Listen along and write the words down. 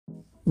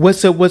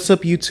What's up,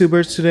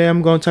 YouTubers? Today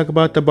I'm going to talk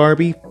about the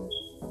Barbie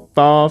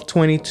Fall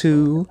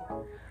 22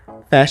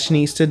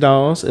 fashionista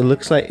dolls. It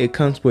looks like it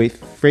comes with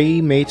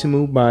free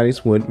made-to-move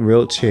bodies with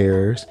real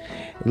chairs.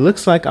 It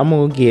looks like I'm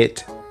going to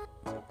get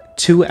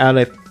 2 out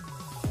of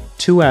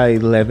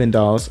 11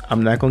 dolls.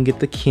 I'm not going to get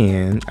the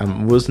Ken. I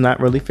was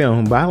not really feeling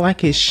him, but I like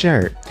his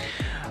shirt.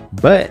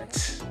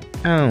 But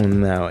I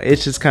don't know.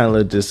 It's just kind of a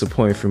little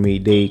disappointing for me.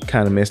 They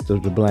kind of messed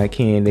up the black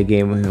Ken. They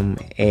gave him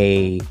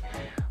a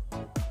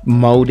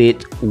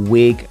molded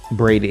wig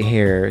braided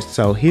hair.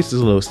 So here's this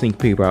little sneak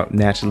peek about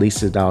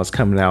Naturalista dolls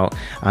coming out.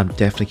 I'm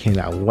definitely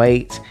cannot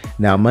wait.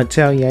 Now I'm gonna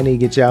tell you, I need to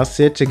get y'all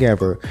sit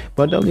together,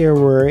 but don't get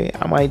worried,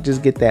 I might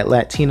just get that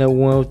Latino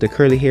one with the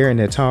curly hair and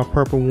the tall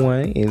purple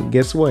one. And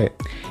guess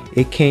what,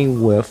 it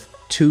came with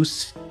 2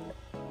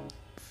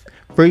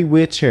 free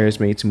wheelchairs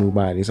made to move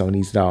bodies on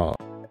these dolls.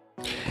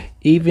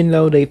 Even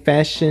though they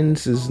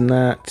fashions is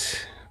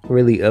not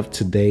really up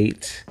to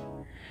date,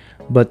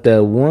 but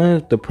the one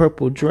with the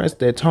purple dress,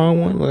 that tall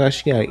one, look like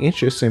she got an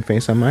interesting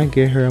face. I might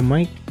get her. I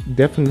might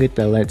definitely get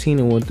the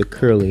Latina one with the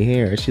curly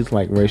hair. She's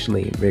like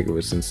racially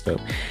vigorous and stuff.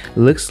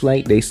 Looks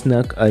like they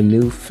snuck a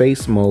new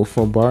face mold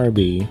for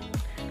Barbie,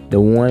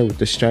 the one with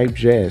the striped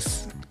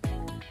dress,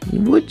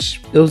 which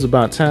it was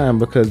about time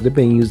because they've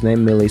been using that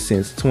Millie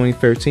since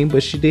 2013.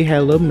 But she did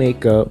have a little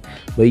makeup,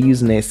 but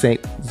using that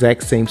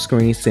exact same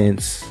screen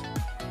since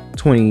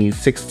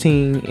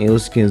 2016. It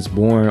was getting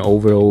boring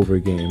over and over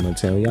again. I'm gonna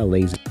tell y'all,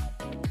 lazy.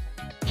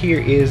 Here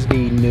is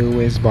the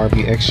newest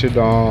Barbie extra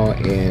doll,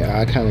 and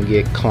I kind of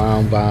get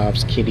clown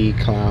vibes, kitty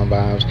clown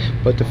vibes,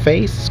 but the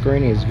face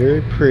screen is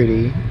very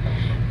pretty.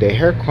 The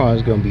hair color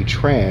is going to be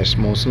trash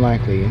most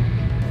likely,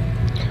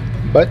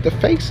 but the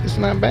face is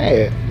not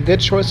bad.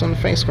 Good choice on the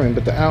face screen,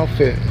 but the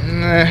outfit,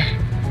 nah.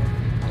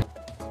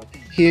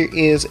 Here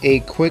is a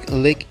quick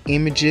leak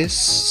images.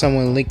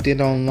 Someone leaked it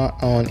on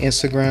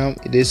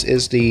Instagram. This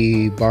is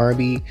the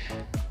Barbie,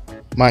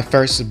 my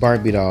first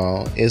Barbie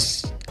doll.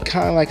 It's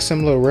kind of like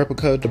similar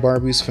replica of the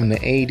Barbies from the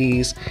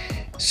 80s.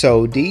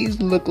 So these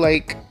look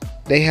like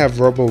they have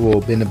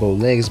rubberable bendable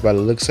legs by the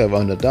looks of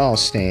on the doll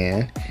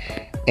stand,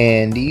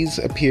 and these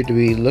appear to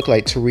be look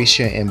like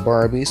Teresa and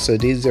Barbie. So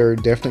these are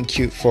definitely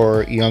cute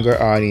for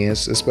younger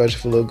audience, especially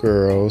for little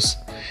girls.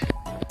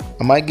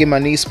 I might get my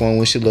niece one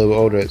when she's a little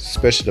older,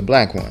 especially the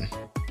black one.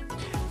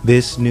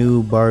 This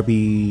new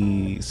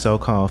Barbie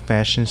so-called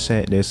fashion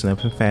set, there's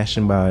nothing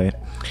fashion about it.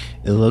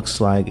 It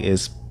looks like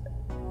it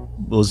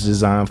was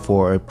designed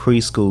for a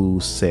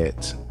preschool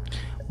set.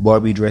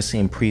 Barbie dressing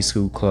in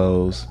preschool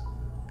clothes,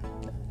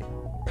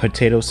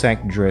 potato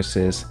sack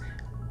dresses,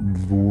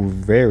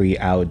 very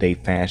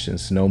out-of-date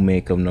fashions, no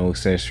makeup, no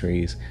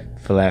accessories,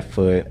 flat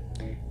foot,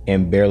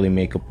 and barely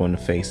makeup on the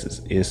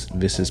faces.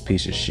 This is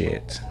piece of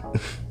shit.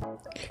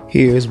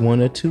 Here's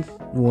one of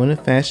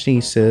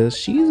fashionistas.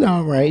 She's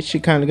alright. She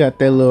kind of got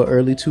that little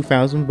early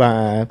 2000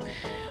 vibe.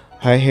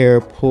 Her hair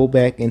pulled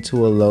back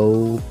into a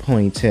low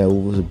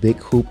ponytail with big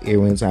hoop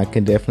earrings. I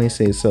can definitely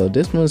say so.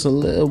 This one's a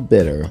little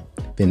better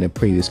than the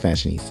previous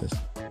fashionistas.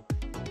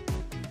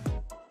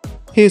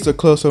 Here's a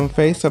close-up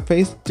face. Her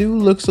face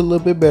looks a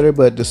little bit better,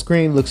 but the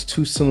screen looks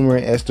too similar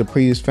as the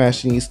previous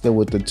fashionista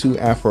with the 2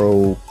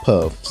 afro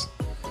puffs.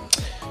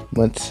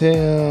 But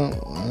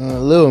a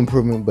little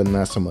improvement, but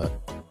not so much.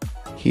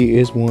 Here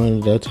is one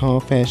of the tall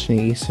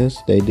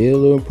fashionistas. They did a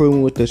little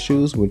improvement with the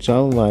shoes, which I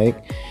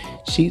like.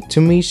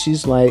 To me,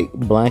 she's like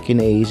black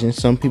and Asian.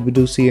 Some people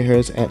do see her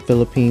as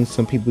Philippines.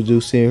 Some people do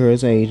see her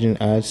as Asian.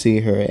 I see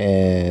her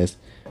as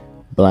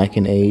black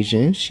and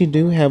Asian. She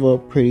do have a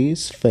pretty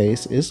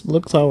face. It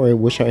looks alright.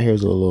 Wish her hair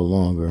was a little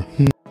longer.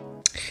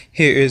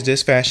 Here is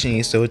this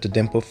fashionista with the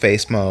dimple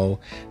face mold.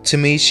 To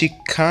me, she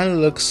kind of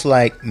looks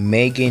like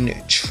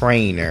Meghan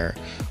Trainor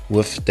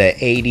with the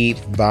 80s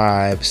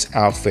vibes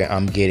outfit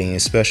I'm getting,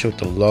 especially with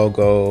the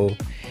logo.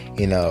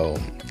 You know,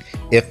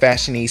 if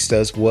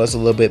fashionistas was a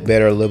little bit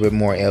better, a little bit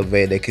more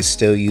elevated, they could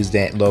still use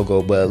that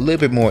logo, but a little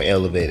bit more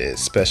elevated,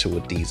 especially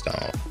with these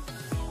dolls.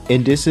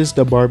 And this is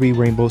the Barbie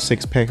Rainbow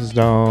Six Packs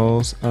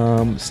dolls.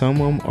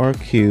 Some of them are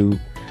cute,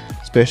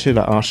 especially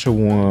the Asha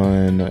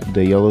one,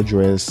 the yellow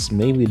dress,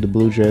 maybe the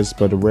blue dress,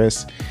 but the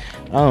rest,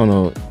 I don't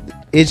know.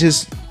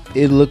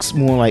 It looks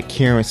more like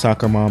Karen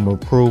Soccer Mom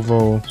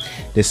approval.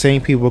 The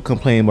same people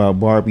complain about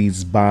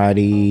Barbie's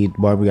body.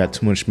 Barbie got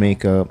too much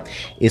makeup.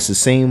 It's the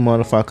same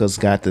motherfuckers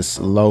got this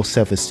low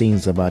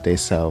self-esteem about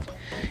themselves.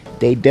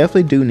 They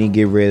definitely do need to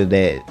get rid of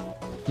that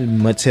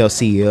Mattel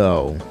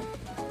CEO.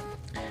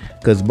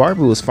 Because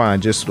Barbie was fine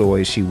just the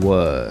way she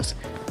was.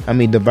 I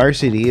mean,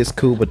 diversity is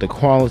cool, but the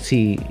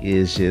quality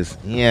is just,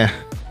 yeah.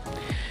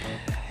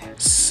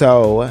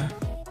 So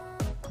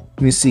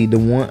let me see, the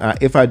one,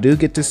 if I do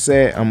get the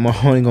set, I'm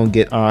only gonna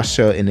get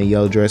Asha in the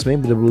yellow dress,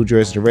 maybe the blue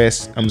dress. The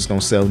rest, I'm just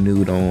gonna sell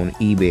nude on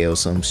eBay or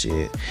some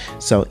shit.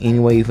 So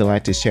anyway, if you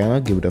like this channel,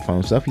 give it a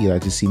thumbs up. If you'd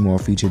like to see more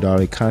featured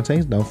dolly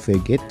content, don't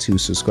forget to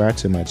subscribe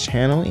to my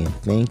channel, and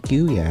thank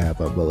you. You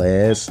have a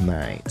blessed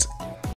night.